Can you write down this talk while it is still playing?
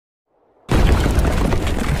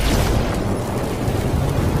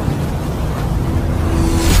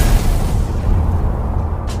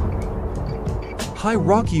Hi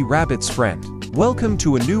Rocky Rabbit's friend. Welcome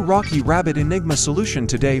to a new Rocky Rabbit Enigma solution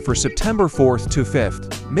today for September 4th to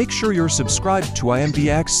 5th. Make sure you're subscribed to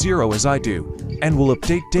IMVX0 as I do, and will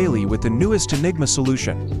update daily with the newest Enigma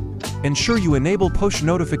solution. Ensure you enable push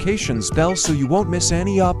notifications bell so you won't miss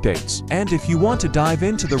any updates. And if you want to dive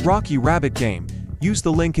into the Rocky Rabbit game, use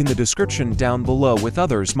the link in the description down below with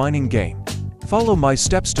others mining game. Follow my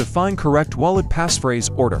steps to find correct wallet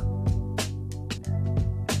passphrase order.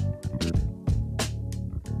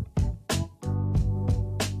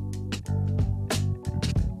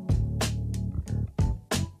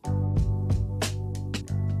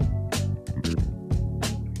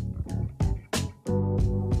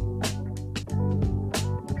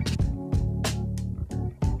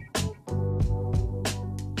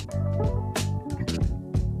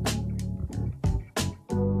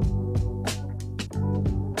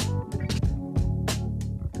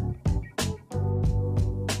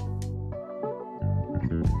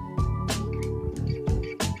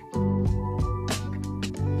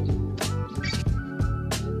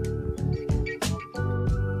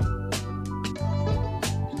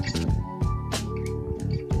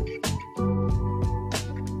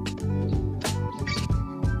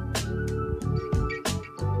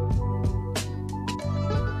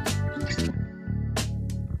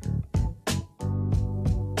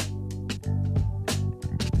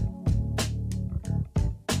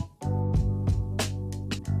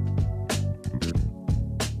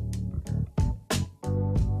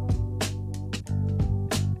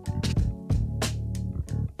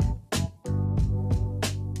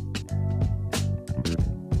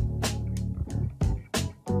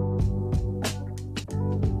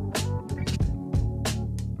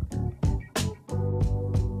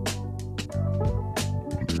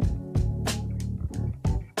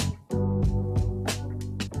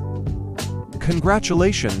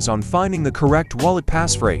 Congratulations on finding the correct wallet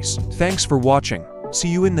passphrase. Thanks for watching. See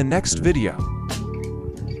you in the next video.